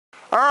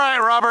All right,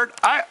 Robert,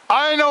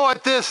 I know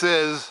what this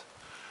is.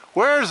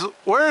 Where's the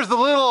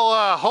little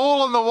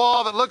hole in the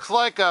wall that looks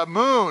like a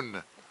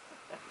moon?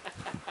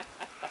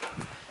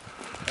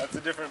 That's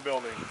a different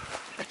building.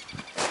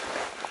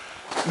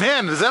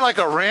 Man, is that like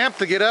a ramp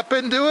to get up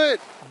into it?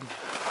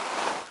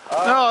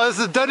 No,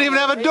 doesn't even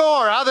have a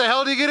door. How the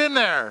hell do you get in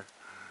there?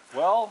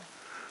 Well,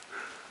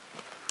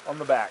 on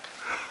the back.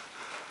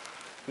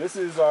 This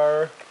is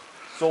our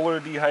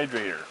solar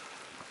dehydrator.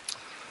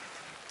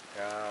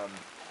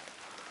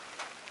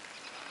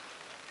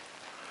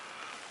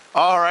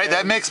 All right,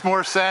 that makes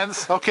more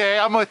sense. Okay,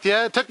 I'm with you.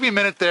 It took me a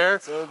minute there.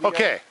 So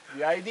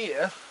the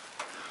idea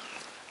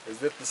is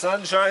that the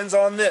sun shines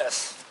on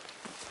this,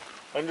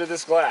 under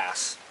this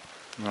glass.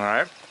 All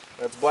right.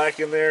 That's black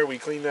in there. We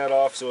clean that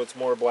off so it's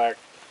more black.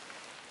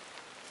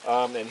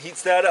 And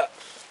heats that up.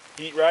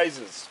 Heat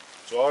rises.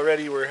 So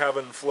already we're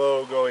having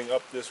flow going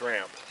up this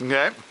ramp.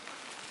 Okay.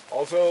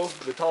 Also,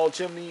 the tall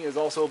chimney is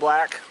also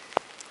black.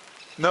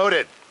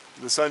 Noted.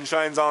 The sun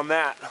shines on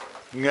that.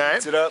 Okay.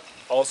 Heats it up.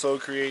 Also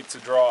creates a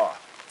draw.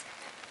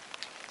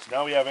 So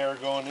now we have air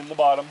going in the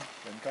bottom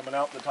and coming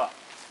out the top.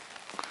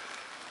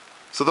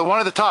 So the one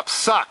at the top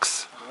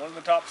sucks. The one at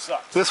the top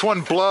sucks. This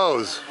one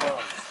blows.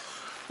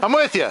 I'm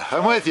with you.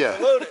 I'm with you.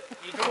 Load it.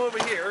 You come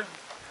over here.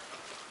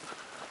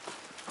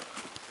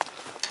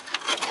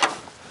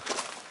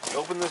 You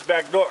open this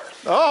back door.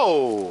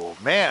 Oh,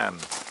 man.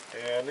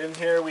 And in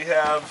here we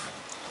have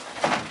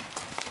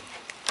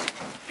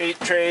 8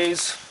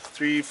 trays,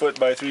 3 foot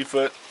by 3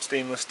 foot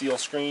stainless steel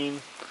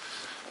screen.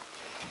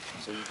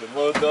 So you can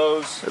load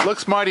those. It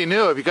looks mighty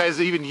new. Have you guys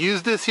even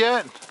used this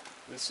yet?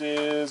 This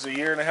is 1.5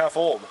 years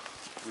old.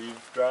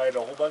 We've dried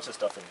a whole bunch of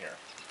stuff in here.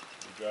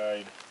 We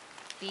dried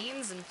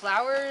beans and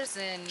flowers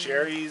and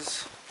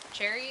cherries,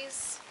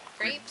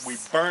 grapes. We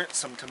burnt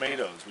some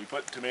tomatoes. We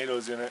put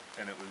tomatoes in it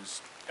and it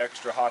was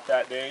extra hot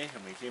that day,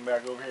 and we came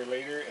back over here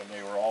later and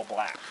they were all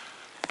black.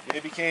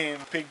 They became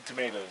pig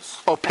tomatoes.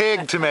 Oh,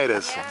 pig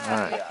tomatoes. Yeah, all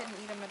right. we couldn't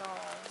eat them at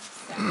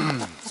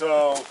all.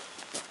 So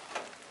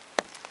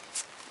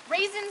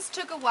raisins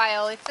took a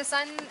while. If the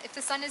sun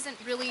isn't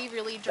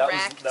really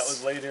direct. That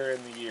was later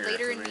in the year.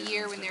 Later in the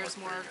year when there's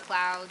more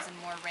clouds and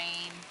more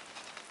rain.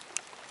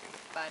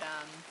 But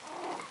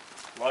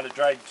a lot of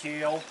dried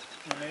kale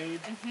we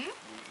made. We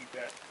eat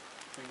that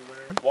through the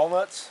winter.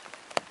 Walnuts.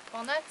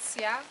 Walnuts,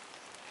 yeah.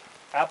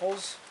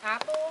 Apples.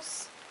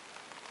 Apples.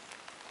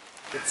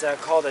 It's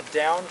called a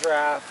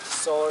downdraft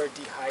solar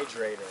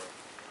dehydrator,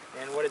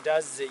 and what it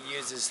does is it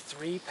uses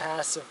 3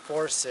 passive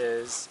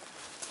forces,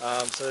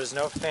 so there's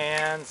no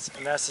fans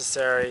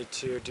necessary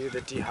to do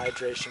the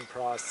dehydration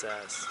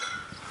process.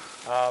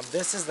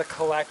 This is the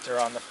collector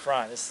on the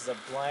front. This is a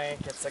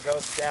blank. It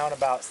goes down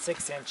about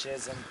 6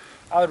 inches, and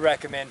I would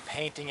recommend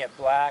painting it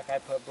black. I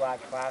put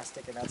black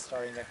plastic, and that's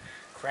starting to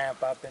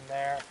cramp up in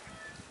there.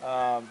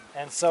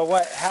 And so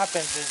what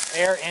happens is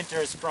air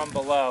enters from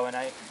below, and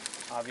I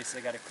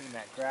obviously got to clean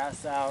that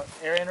grass out.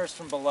 Air enters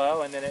from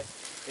below, and then it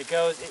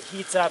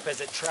heats up as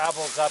it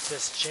travels up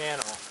this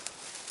channel.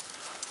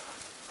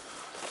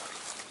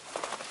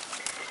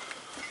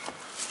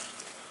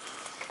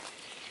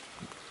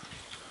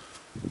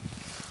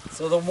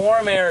 So the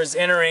warm air is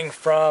entering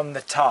from the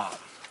top,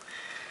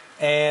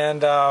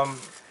 and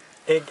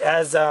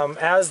as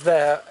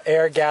the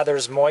air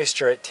gathers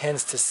moisture, it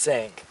tends to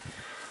sink,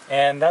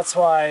 and that's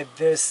why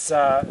this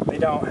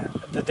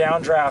the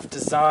downdraft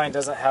design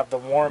doesn't have the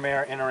warm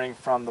air entering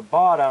from the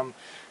bottom,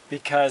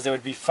 because it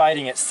would be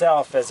fighting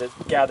itself as it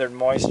gathered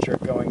moisture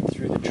going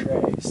through the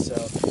tray. So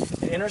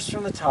it enters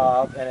from the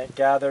top and it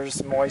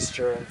gathers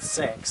moisture and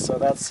sinks. So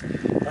that's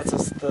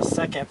the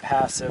second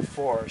passive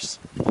force.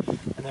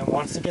 And then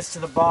once it gets to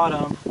the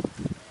bottom,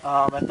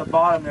 at the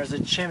bottom there's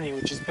a chimney,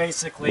 which is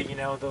basically, you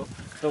know,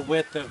 the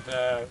width of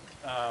the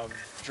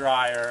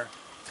dryer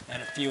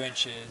and a few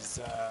inches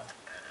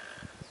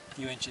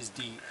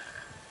deep.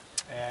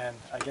 And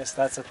I guess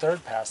that's a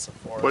third passive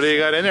force. What do you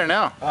got in there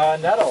now?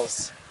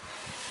 Nettles.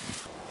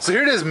 So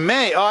here it is,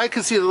 May. Oh, I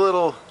can see the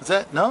little, is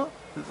that, no?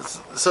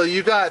 So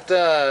you got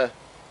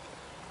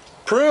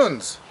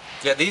prunes.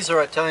 Yeah, these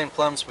are Italian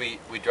plums we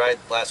dried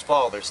last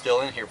fall. They're still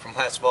in here from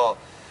last fall.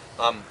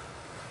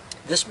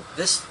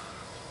 This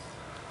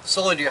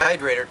solar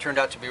dehydrator turned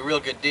out to be a real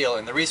good deal,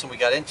 and the reason we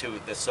got into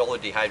this solar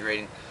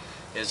dehydrating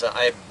is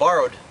I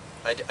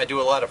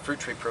do a lot of fruit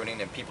tree pruning,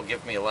 and people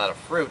give me a lot of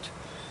fruit,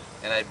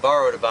 and I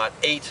borrowed about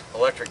 8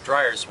 electric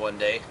dryers one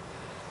day,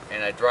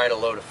 and I dried a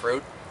load of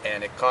fruit,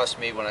 and it cost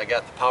me, when I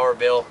got the power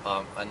bill,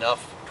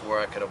 enough to where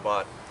I could have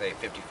bought a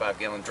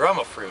 55-gallon drum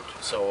of fruit.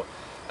 So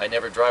I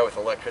never dry with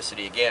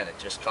electricity again. It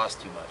just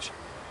cost too much.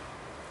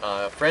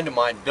 A friend of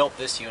mine built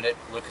this unit,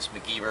 Lucas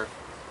McGeever.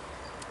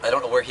 I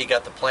don't know where he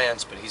got the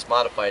plans, but he's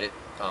modified it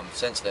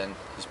since then.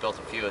 He's built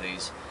a few of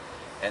these.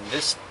 And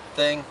this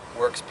thing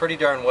works pretty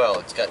darn well.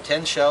 It's got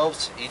 10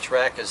 shelves. Each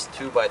rack is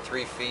 2 by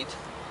 3 feet.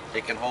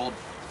 It can hold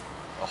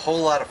a whole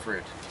lot of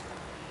fruit.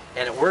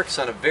 And it works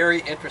on a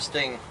very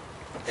interesting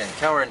and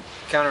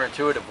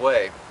counterintuitive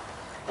way.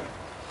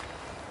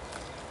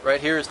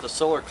 Right here is the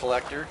solar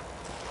collector.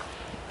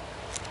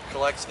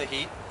 Collects the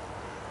heat.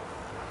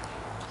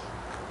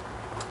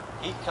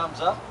 Heat comes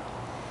up,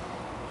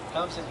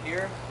 comes in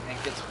here,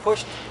 and gets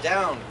pushed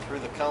down through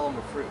the column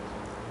of fruit.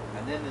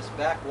 And then this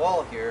back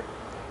wall here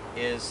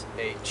is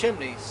a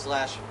chimney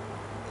slash,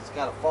 it's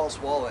got a false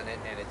wall in it,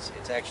 and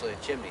it's actually a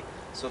chimney.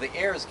 So the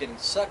air is getting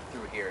sucked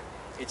through here.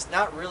 It's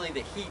not really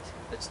the heat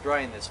that's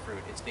drying this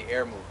fruit, it's the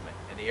air movement,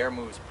 and the air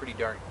moves pretty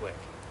darn quick.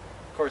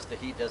 Of course, the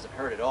heat doesn't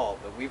hurt at all,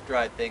 but we've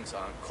dried things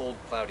on cold,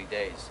 cloudy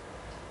days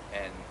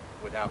and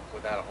without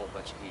a whole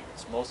bunch of heat.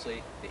 It's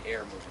mostly the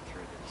air moving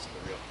through that's the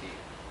real key.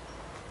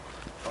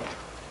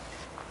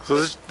 So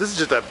this is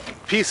just a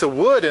piece of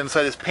wood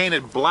inside is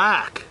painted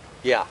black.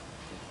 Yeah,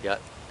 yeah,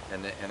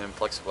 and then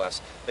plexiglass.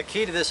 The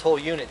key to this whole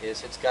unit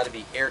is it's got to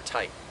be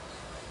airtight,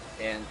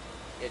 and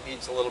it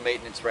needs a little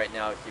maintenance right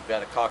now. You've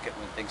got to caulk it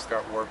when things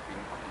start warping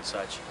and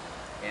such.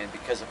 And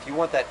because if you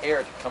want that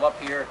air to come up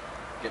here,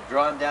 get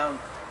drawn down,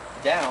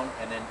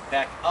 and then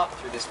back up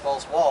through this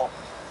false wall,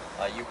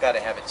 you've got to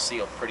have it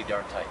sealed pretty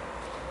darn tight.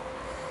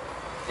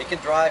 It can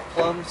dry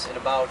plums in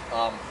about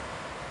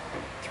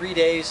 3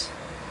 days,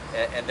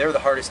 and they're the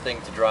hardest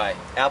thing to dry.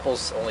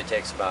 Apples only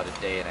takes about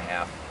a day and a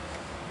half,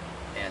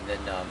 and then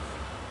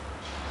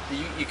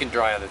you can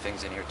dry other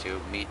things in here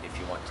too, meat if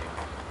you want to.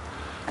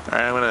 All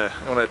right, I'm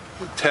gonna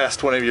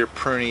test one of your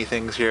pruny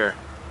things here.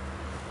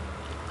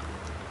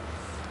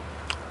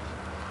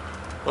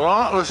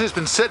 Well, it's just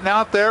been sitting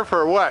out there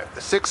for what,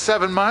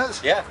 6-7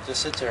 months? Yeah,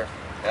 just sits there.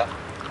 Yeah.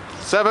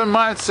 7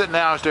 months sitting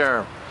out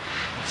there.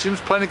 Seems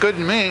plenty good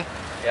to me.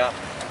 Yeah.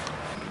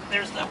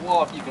 There's that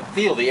wall. You can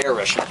feel the air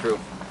rushing through.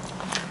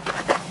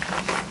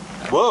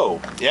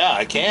 Whoa! Yeah,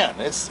 I can.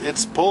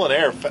 It's pulling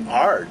air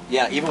hard.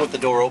 Yeah, even with the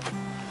door open.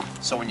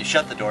 So when you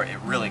shut the door, it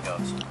really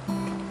goes.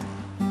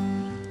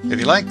 If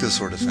you like this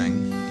sort of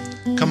thing,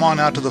 come on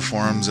out to the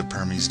forums at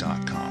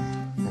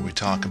permies.com, where we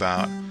talk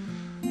about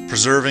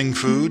preserving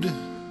food,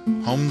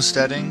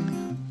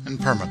 homesteading, and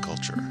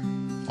permaculture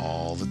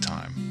all the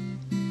time.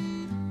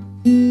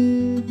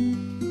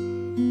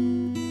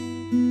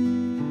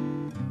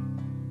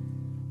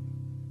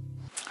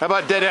 How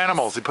about dead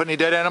animals? You put any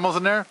dead animals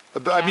in there?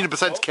 I mean,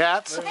 besides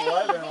cats? There's a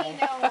live animal.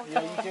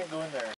 Yeah, you can't